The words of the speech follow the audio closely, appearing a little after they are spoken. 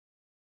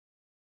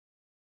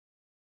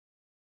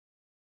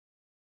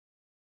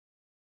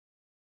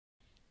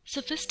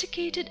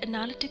Sophisticated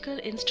Analytical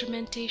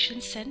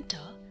Instrumentation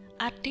Center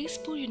at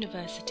Tezpur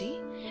University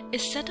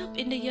is set up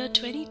in the year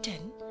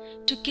 2010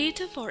 to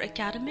cater for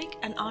academic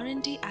and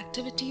R&D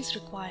activities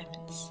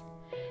requirements.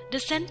 The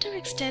center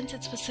extends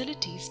its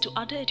facilities to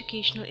other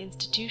educational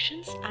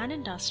institutions and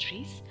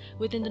industries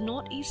within the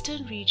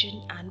northeastern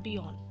region and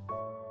beyond.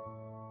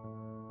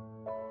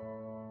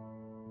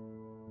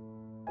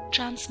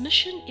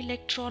 Transmission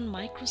electron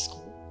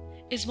microscope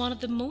is one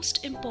of the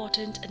most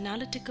important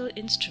analytical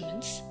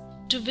instruments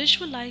to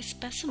visualize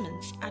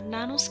specimens at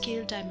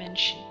nanoscale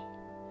dimension.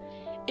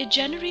 It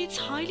generates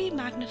highly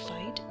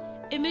magnified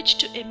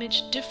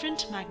image-to-image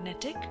different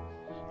magnetic,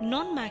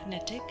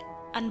 non-magnetic,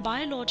 and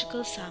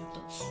biological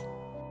samples.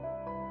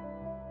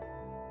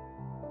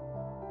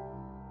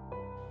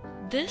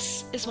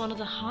 This is one of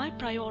the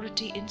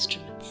high-priority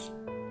instruments.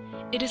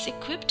 It is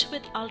equipped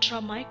with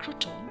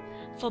ultramicrotome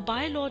for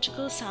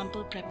biological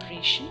sample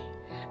preparation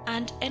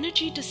and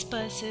energy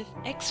dispersive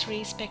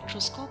X-ray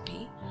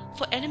spectroscopy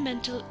for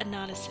elemental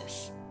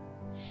analysis.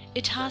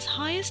 It has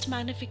highest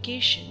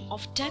magnification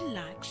of 10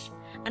 lakhs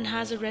and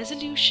has a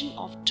resolution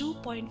of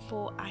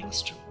 2.4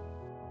 angstrom.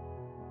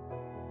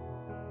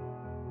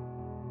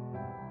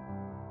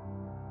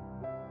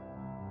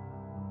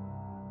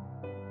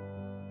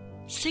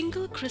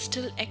 Single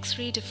crystal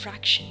X-ray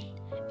diffraction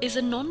is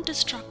a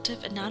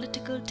non-destructive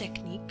analytical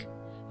technique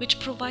which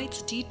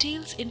provides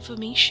detailed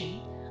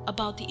information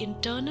about the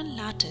internal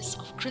lattice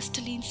of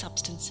crystalline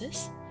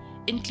substances,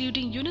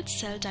 including unit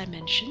cell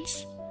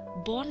dimensions,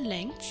 bond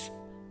lengths,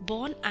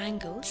 bond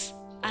angles,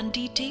 and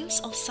details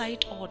of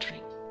site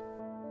ordering.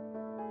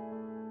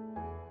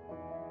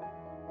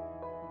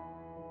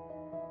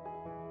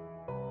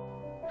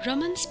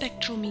 Raman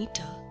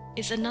spectrometer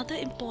is another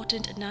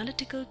important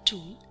analytical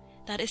tool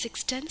that is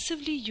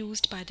extensively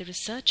used by the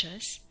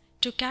researchers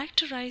to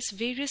characterize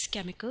various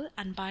chemical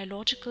and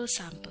biological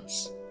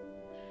samples.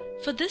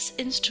 For this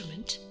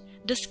instrument,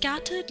 the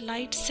scattered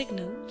light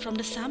signal from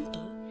the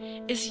sample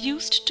is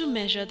used to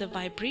measure the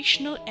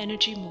vibrational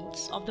energy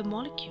modes of the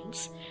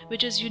molecules,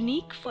 which is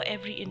unique for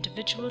every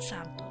individual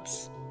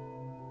samples.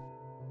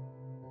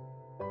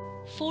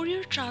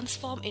 Fourier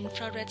transform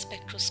infrared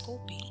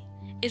spectroscopy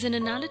is an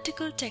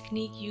analytical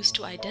technique used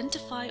to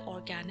identify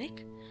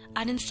organic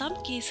and in some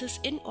cases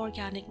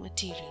inorganic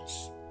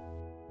materials.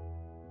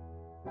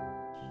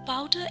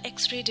 Powder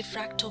X-ray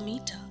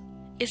diffractometer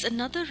is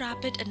another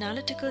rapid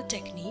analytical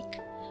technique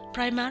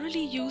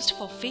primarily used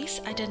for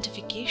face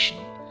identification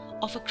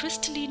of a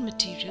crystalline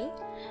material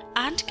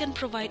and can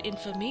provide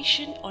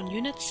information on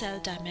unit cell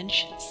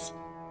dimensions.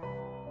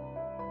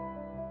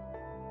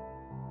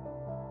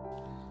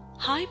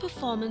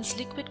 High-performance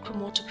liquid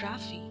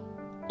chromatography,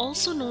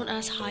 also known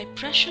as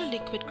high-pressure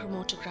liquid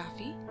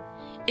chromatography,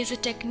 is a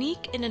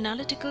technique in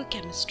analytical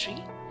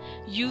chemistry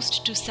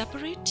used to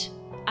separate,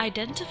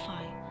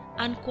 identify,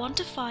 and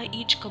quantify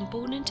each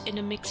component in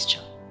a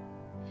mixture.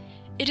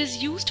 It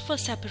is used for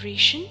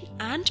separation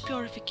and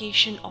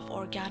purification of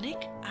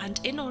organic and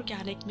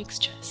inorganic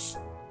mixtures.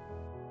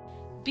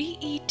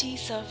 BET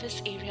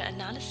surface area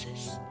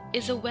analysis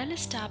is a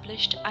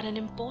well-established and an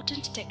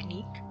important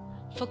technique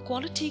for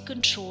quality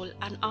control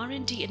and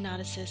R&D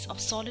analysis of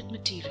solid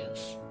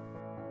materials.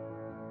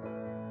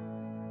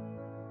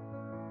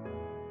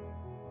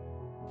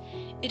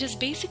 It is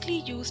basically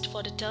used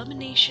for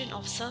determination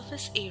of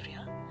surface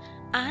area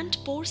and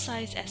pore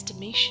size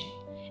estimation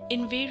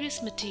in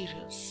various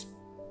materials.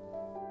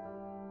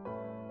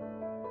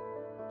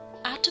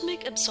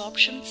 Atomic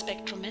absorption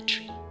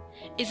spectrometry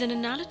is an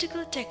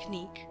analytical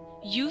technique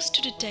used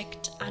to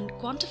detect and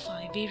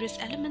quantify various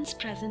elements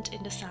present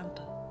in the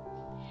sample.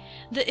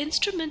 The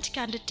instrument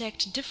can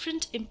detect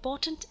different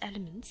important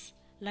elements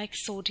like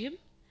sodium,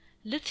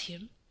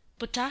 lithium,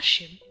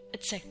 potassium,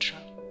 etc.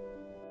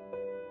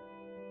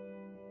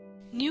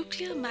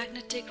 Nuclear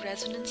magnetic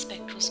resonance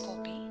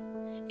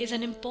spectroscopy is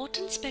an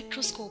important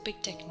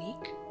spectroscopic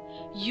technique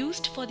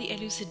used for the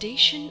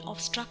elucidation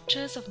of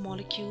structures of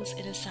molecules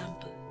in a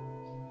sample.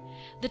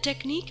 The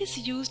technique is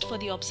used for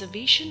the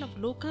observation of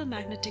local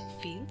magnetic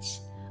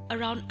fields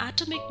around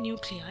atomic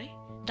nuclei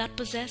that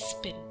possess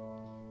spin.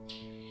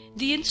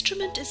 The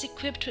instrument is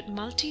equipped with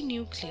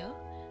multi-nuclear,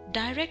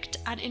 direct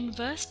and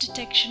inverse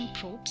detection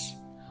probes,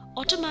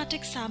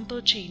 automatic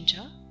sample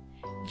changer,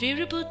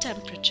 variable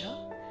temperature,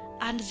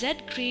 and Z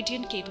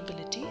gradient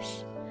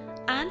capabilities,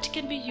 and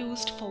can be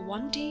used for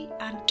 1D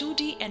and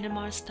 2D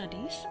NMR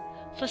studies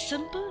for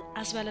simple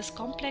as well as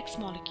complex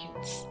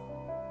molecules.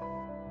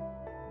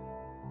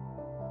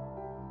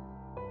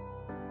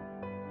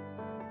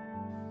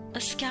 A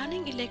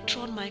scanning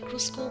electron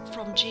microscope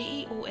from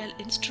JEOL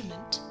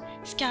instrument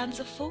scans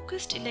a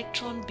focused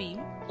electron beam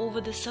over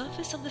the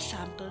surface of the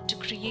sample to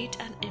create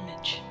an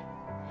image.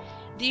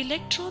 The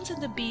electrons in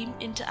the beam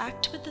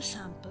interact with the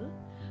sample,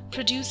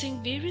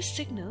 producing various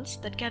signals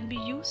that can be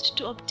used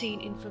to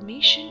obtain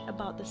information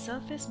about the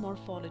surface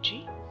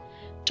morphology,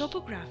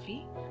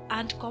 topography,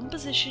 and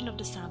composition of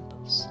the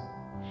samples.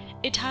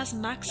 It has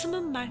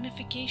maximum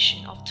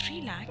magnification of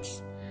 3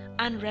 lakhs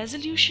and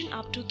resolution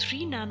up to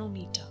 3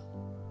 nanometer.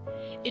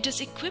 It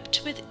is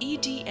equipped with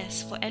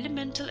EDS for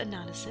elemental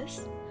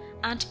analysis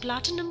and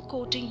platinum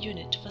coating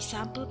unit for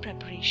sample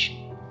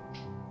preparation.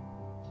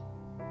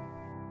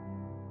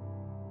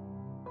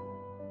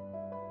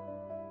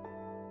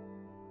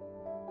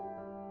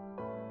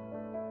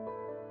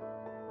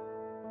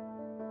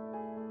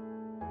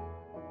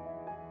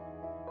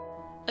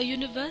 A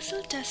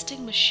universal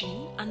testing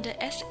machine under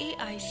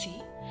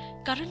SAIC,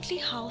 currently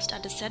housed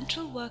at the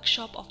Central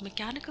Workshop of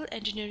Mechanical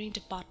Engineering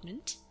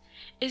Department,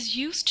 is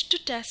used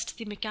to test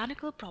the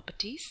mechanical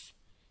properties,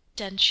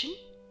 tension,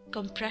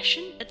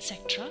 compression,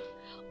 etc.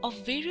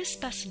 of various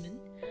specimens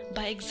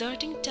by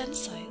exerting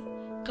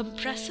tensile,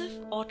 compressive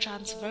or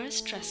transverse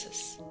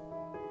stresses.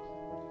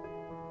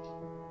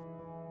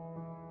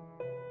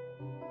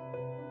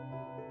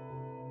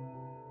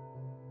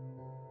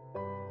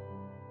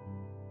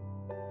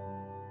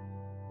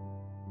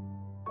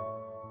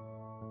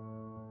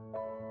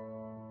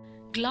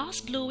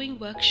 Glass blowing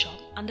workshop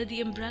under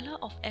the umbrella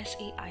of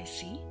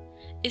SAIC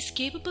is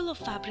capable of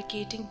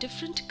fabricating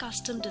different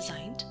custom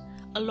designed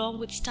along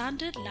with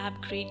standard lab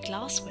grade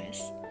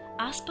glasswares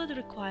as per the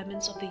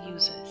requirements of the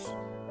users.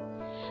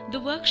 The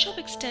workshop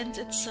extends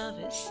its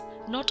service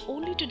not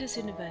only to this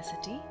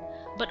university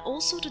but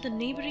also to the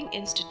neighbouring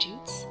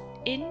institutes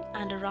in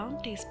and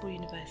around Tezpur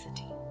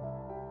University.